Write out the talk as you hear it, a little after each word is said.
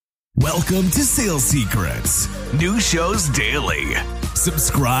Welcome to Sales Secrets. New shows daily.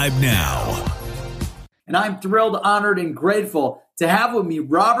 Subscribe now. And I'm thrilled, honored, and grateful to have with me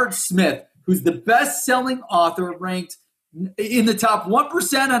Robert Smith, who's the best-selling author ranked in the top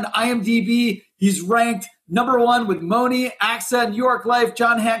 1% on IMDb. He's ranked number one with Moni, AXA, New York Life,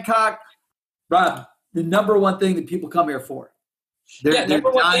 John Hancock. Rob, the number one thing that people come here for. They're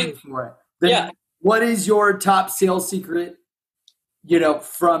dying for it. Then what is your top sales secret,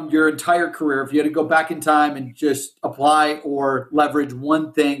 from your entire career? If you had to go back in time and just apply or leverage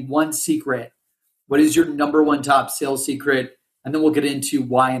one thing, one secret, what is your number one top sales secret? And then we'll get into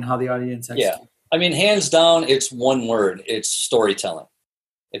why and how the audience executes. Yeah. I mean, hands down, it's one word. It's storytelling.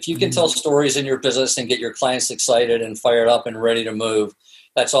 If you can tell stories in your business and get your clients excited and fired up and ready to move,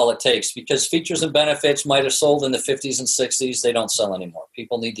 that's all it takes. Because features and benefits might have sold in the 50s and 60s. They don't sell anymore.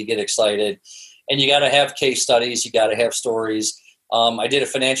 People need to get excited. And you got to have case studies. You got to have stories. I did a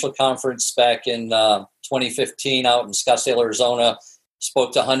financial conference back in 2015 out in Scottsdale, Arizona.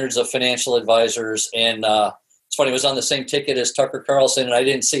 Spoke to hundreds of financial advisors. And it's funny, it was on the same ticket as Tucker Carlson, and I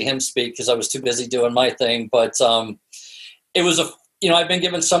didn't see him speak because I was too busy doing my thing. But it was I've been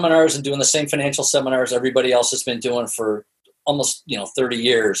giving seminars and doing the same financial seminars everybody else has been doing for almost 30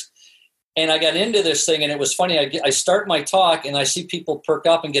 years. And I got into this thing, and it was funny. I start my talk, and I see people perk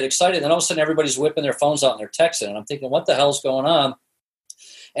up and get excited. And all of a sudden, everybody's whipping their phones out and they're texting. And I'm thinking, what the hell's going on?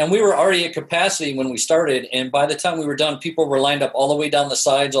 And we were already at capacity when we started. And by the time we were done, people were lined up all the way down the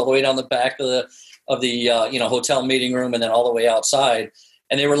sides, all the way down the back of the hotel meeting room, and then all the way outside.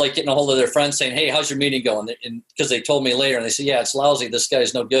 And they were like getting a hold of their friends saying, hey, how's your meeting going? And because they told me later, and they said, yeah, it's lousy. This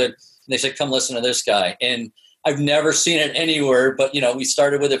guy's no good. And they said, come listen to this guy. And I've never seen it anywhere, but, we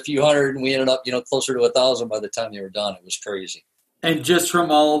started with a few hundred and we ended up, closer to 1,000 by the time they were done. It was crazy. And just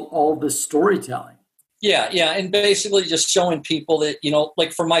from all the storytelling. Yeah. And basically just showing people that,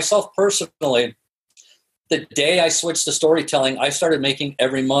 like for myself personally, the day I switched to storytelling, I started making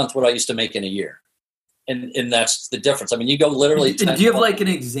every month what I used to make in a year. And that's the difference. I mean, you go literally. Do you have like an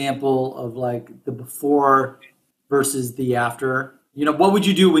example of like the before versus the after? What would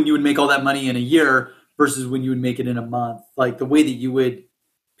you do when you would make all that money in a year versus when you would make it in a month? Like the way that you would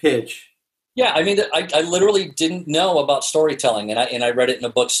pitch. Yeah, I mean, I literally didn't know about storytelling, and I read it in a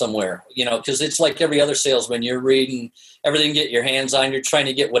book somewhere, because it's like every other salesman. You're reading everything you get your hands on. You're trying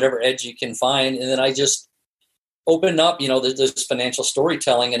to get whatever edge you can find. And then I just opened up, this financial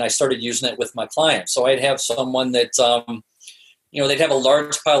storytelling, and I started using it with my clients. So I'd have someone that, they'd have a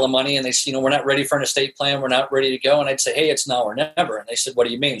large pile of money, and they say, we're not ready for an estate plan. We're not ready to go. And I'd say, hey, it's now or never. And they said, what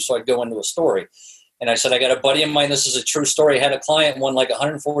do you mean? So I'd go into a story. And I said, I got a buddy of mine. This is a true story. I had a client won like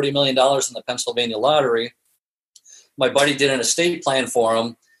 $140 million in the Pennsylvania lottery. My buddy did an estate plan for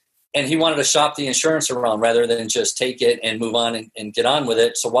him, and he wanted to shop the insurance around rather than just take it and move on and get on with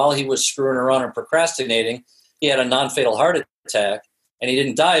it. So while he was screwing around and procrastinating, he had a non-fatal heart attack, and he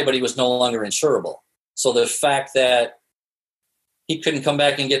didn't die, but he was no longer insurable. So the fact that he couldn't come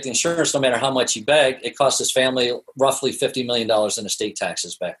back and get the insurance no matter how much he begged, it cost his family roughly $50 million in estate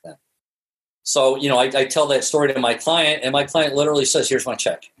taxes back then. So, I tell that story to my client, and my client literally says, here's my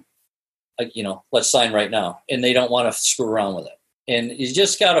check. Let's sign right now. And they don't want to screw around with it. And you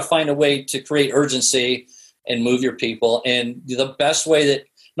just got to find a way to create urgency and move your people. And the best way that,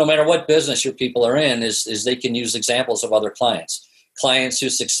 no matter what business your people are in, is they can use examples of other clients who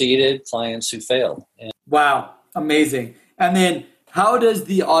succeeded, clients who failed. Wow. Amazing. And then how does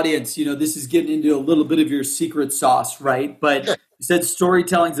the audience, this is getting into a little bit of your secret sauce, right? But sure. You said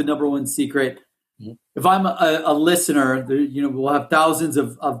storytelling is the number one secret. Mm-hmm. If I'm a listener, we'll have thousands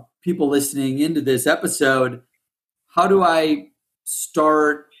of people listening into this episode. How do I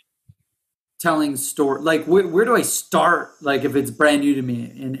start telling story? Like, where do I start? Like, if it's brand new to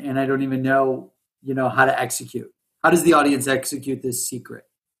me and I don't even know, how to execute. How does the audience execute this secret?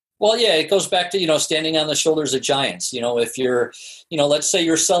 Well, yeah, it goes back to, standing on the shoulders of giants. If you're, let's say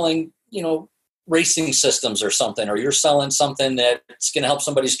you're selling, racing systems or something, or you're selling something that's going to help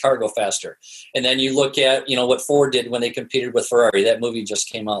somebody's car go faster. And then you look at, what Ford did when they competed with Ferrari. That movie just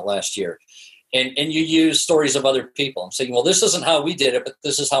came out last year. And you use stories of other people and saying, well, this isn't how we did it, but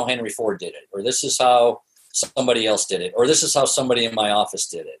this is how Henry Ford did it, or this is how somebody else did it, or this is how somebody in my office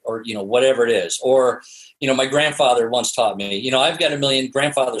did it, or, whatever it is. Or, my grandfather once taught me, I've got a million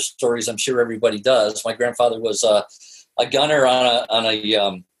grandfather stories. I'm sure everybody does. My grandfather was a gunner on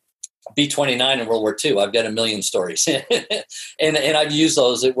a B-29 in World War II. I've got a million stories and I've used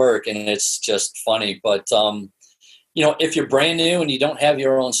those at work, and it's just funny. But, if you're brand new and you don't have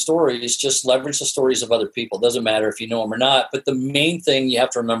your own stories, just leverage the stories of other people. It doesn't matter if you know them or not. But the main thing you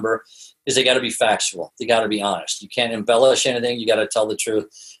have to remember is they got to be factual. They got to be honest. You can't embellish anything. You got to tell the truth.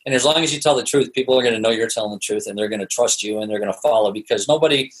 And as long as you tell the truth, people are going to know you're telling the truth, and they're going to trust you, and they're going to follow, because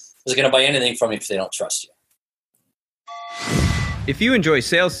nobody is going to buy anything from you if they don't trust you. If you enjoy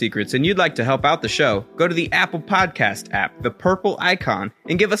Sales Secrets and you'd like to help out the show, go to the Apple Podcast app, the purple icon,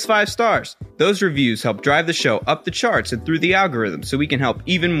 and give us 5 stars. Those reviews help drive the show up the charts and through the algorithm so we can help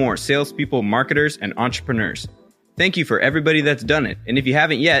even more salespeople, marketers, and entrepreneurs. Thank you for everybody that's done it, and if you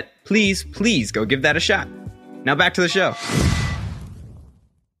haven't yet, please go give that a shot. Now back to the show.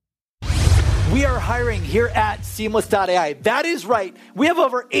 We are hiring here at Seamless.ai. That is right. We have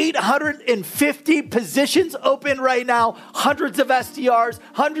over 850 positions open right now, hundreds of SDRs,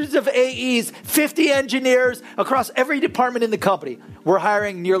 hundreds of AEs, 50 engineers across every department in the company. We're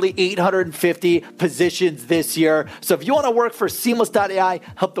hiring nearly 850 positions this year. So if you want to work for Seamless.ai,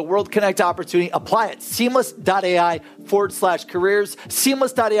 help the world connect opportunity, apply at Seamless.ai/careers,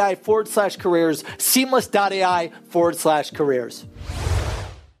 Seamless.ai/careers, Seamless.ai/careers.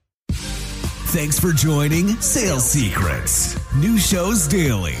 Thanks for joining Sales Secrets. New shows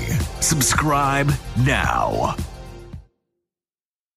daily. Subscribe now.